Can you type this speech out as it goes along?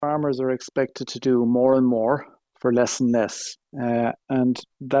farmers are expected to do more and more for less and less. And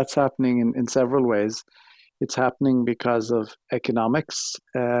that's happening in several ways. It's happening because of economics.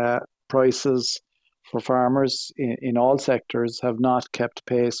 Prices for farmers in all sectors have not kept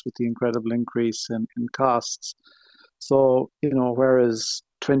pace with the incredible increase in costs. So, whereas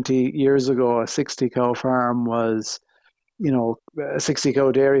 20 years ago, a 60 cow farm was, a 60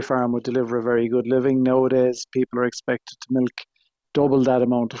 cow dairy farm would deliver a very good living. Nowadays, people are expected to milk double that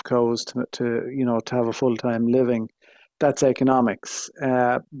amount of cows to have a full-time living. That's economics.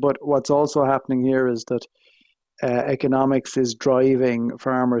 But what's also happening here is that economics is driving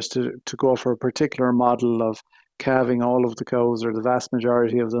farmers to go for a particular model of calving all of the cows or the vast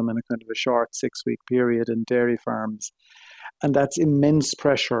majority of them in a kind of a short 6-week period in dairy farms. And that's immense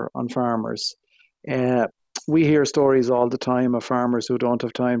pressure on farmers. Uh, we hear stories all the time of farmers who don't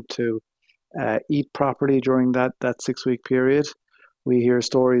have time to eat properly during that 6-week period. We hear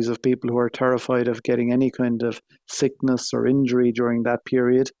stories of people who are terrified of getting any kind of sickness or injury during that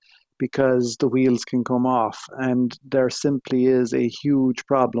period because the wheels can come off. And there simply is a huge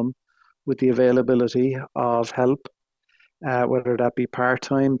problem with the availability of help, whether that be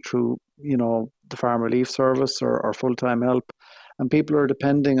part-time through, the Farm Relief Service or full-time help. And people are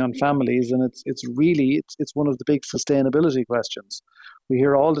depending on families, and it's one of the big sustainability questions. We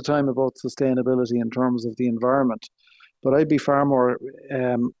hear all the time about sustainability in terms of the environment, but I'd be far more,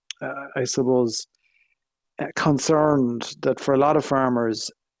 I suppose, concerned that for a lot of farmers,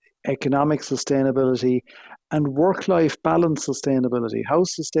 economic sustainability and work-life balance sustainability, how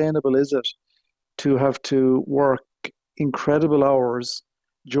sustainable is it to have to work incredible hours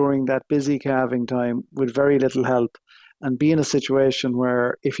during that busy calving time with very little help and be in a situation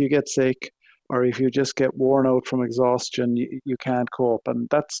where if you get sick or if you just get worn out from exhaustion, you can't cope. And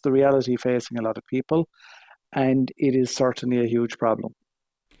that's the reality facing a lot of people. And it is certainly a huge problem.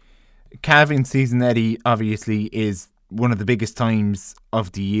 Calving season, Eddie, obviously is one of the biggest times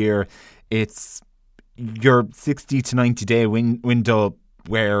of the year. It's your 60 to 90 day window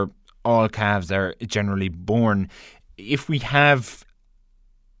where all calves are generally born. If we have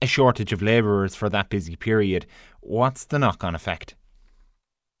a shortage of labourers for that busy period, what's the knock-on effect?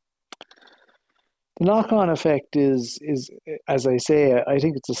 The knock-on effect is, as I say, I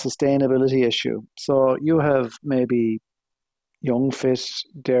think it's a sustainability issue. So you have maybe young, fit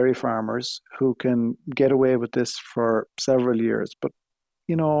dairy farmers who can get away with this for several years, but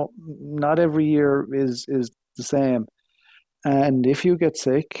not every year is the same. And if you get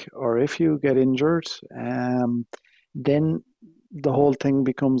sick or if you get injured, then the whole thing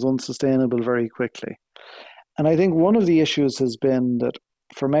becomes unsustainable very quickly. And I think one of the issues has been that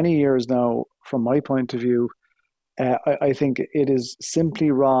for many years now, from my point of view, I think it is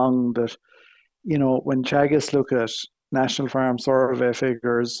simply wrong that, when Teagasc look at National Farm Survey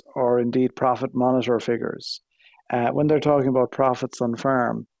figures or indeed Profit Monitor figures, when they're talking about profits on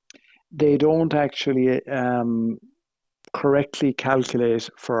farm, they don't actually correctly calculate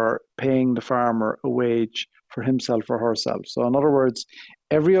for paying the farmer a wage for himself or herself. So in other words,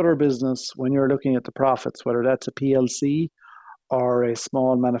 every other business, when you're looking at the profits, whether that's a PLC or a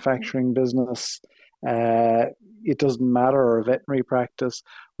small manufacturing business, it doesn't matter, or a veterinary practice,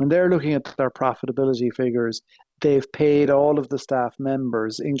 when they're looking at their profitability figures, they've paid all of the staff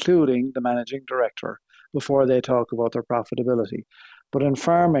members, including the managing director, before they talk about their profitability. But in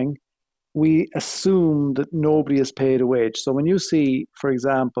farming, we assume that nobody is paid a wage. So when you see, for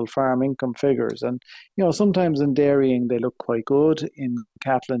example, farm income figures, and sometimes in dairying they look quite good, in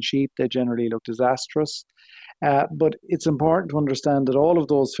cattle and sheep they generally look disastrous. But it's important to understand that all of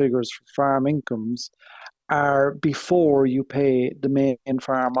those figures for farm incomes are before you pay the main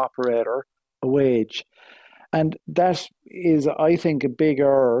farm operator a wage. And that is, I think, a big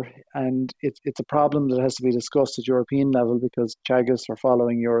error, and it's a problem that has to be discussed at European level because Teagasc are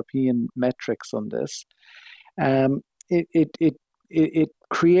following European metrics on this. Um, it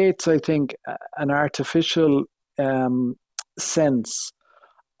creates, I think, an artificial sense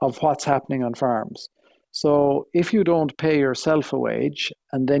of what's happening on farms. So if you don't pay yourself a wage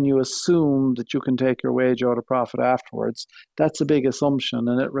and then you assume that you can take your wage out of profit afterwards, that's a big assumption,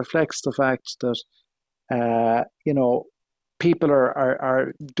 and it reflects the fact that uh, you know, people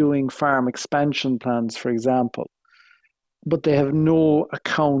are doing farm expansion plans, for example, but they have no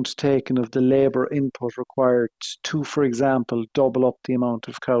account taken of the labor input required to, for example, double up the amount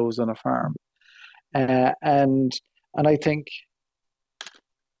of cows on a farm. Uh, and and I think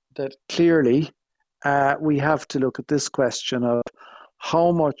that clearly we have to look at this question of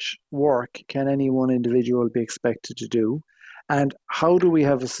how much work can any one individual be expected to do, and how do we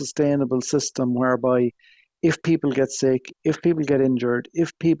have a sustainable system whereby if people get sick, if people get injured,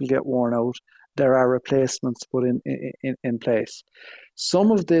 if people get worn out, there are replacements put in place.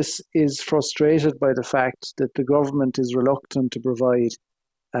 Some of this is frustrated by the fact that the government is reluctant to provide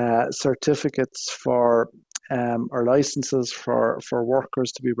certificates for or licenses for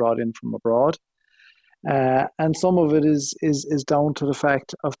workers to be brought in from abroad. And some of it is down to the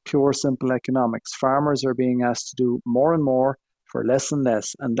fact of pure simple economics. Farmers are being asked to do more and more for less and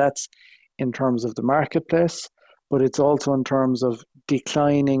less, and that's in terms of the marketplace, but it's also in terms of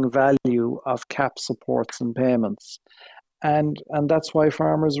declining value of cap supports and payments. And that's why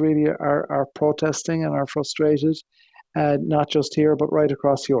farmers really are protesting and are frustrated, not just here, but right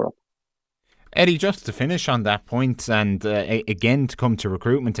across Europe. Eddie, just to finish on that point, and again to come to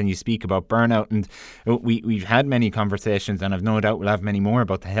recruitment, and you speak about burnout, and we've had many conversations, and I've no doubt we'll have many more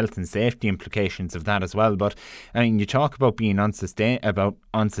about the health and safety implications of that as well. But I mean, you talk about being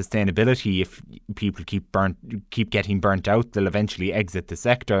unsustainability. If people keep getting burnt out, they'll eventually exit the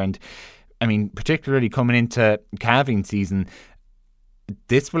sector. And I mean, particularly coming into calving season,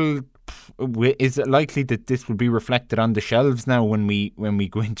 is it likely that this will be reflected on the shelves now when we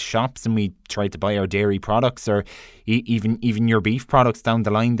go into shops and we try to buy our dairy products, or even your beef products down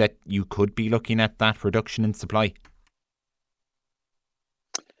the line, that you could be looking at that reduction in supply?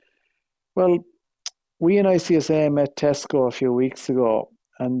 Well, we in ICSA met Tesco a few weeks ago,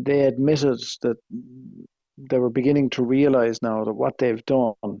 and they admitted that they were beginning to realise now that what they've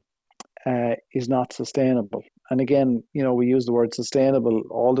done is not sustainable. And again, we use the word sustainable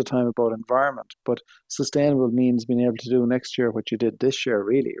all the time about environment, but sustainable means being able to do next year what you did this year,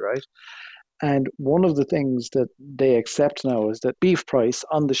 really, right? And one of the things that they accept now is that beef price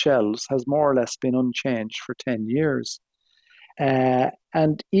on the shelves has more or less been unchanged for 10 years.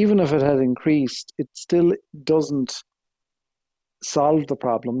 And even if it had increased, it still doesn't solve the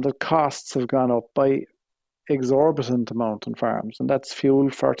problem. The costs have gone up by exorbitant amount on farms, and that's fuel,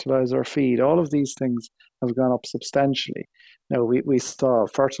 fertilizer, feed. All of these things have gone up substantially. Now, we saw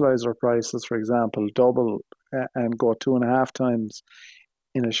fertilizer prices, for example, double and go 2.5 times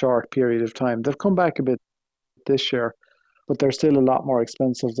in a short period of time. They've come back a bit this year, but they're still a lot more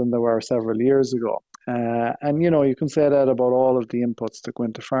expensive than they were several years ago. And you can say that about all of the inputs that go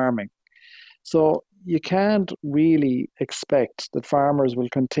into farming. So you can't really expect that farmers will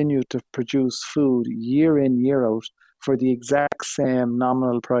continue to produce food year in, year out for the exact same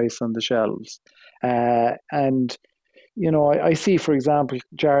nominal price on the shelves. And I see, for example,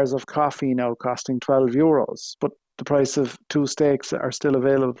 jars of coffee now costing €12, but the price of two steaks are still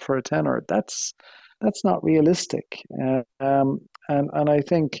available for a tenner. That's not realistic. And I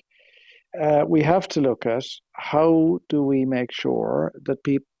think we have to look at how do we make sure that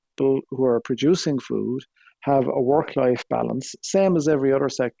people who are producing food have a work-life balance, same as every other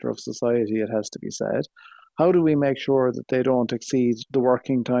sector of society, it has to be said. How do we make sure that they don't exceed the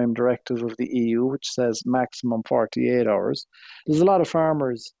working time directive of the EU, which says maximum 48 hours? There's a lot of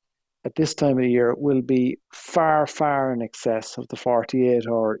farmers at this time of the year will be far, far in excess of the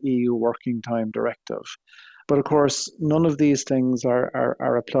 48-hour EU working time directive. But of course, none of these things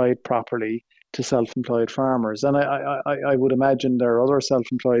are applied properly to self-employed farmers. And I would imagine there are other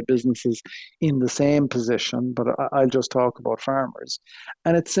self-employed businesses in the same position, but I'll just talk about farmers.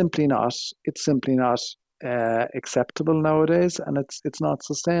 And it's simply not acceptable nowadays, and it's not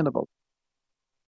sustainable.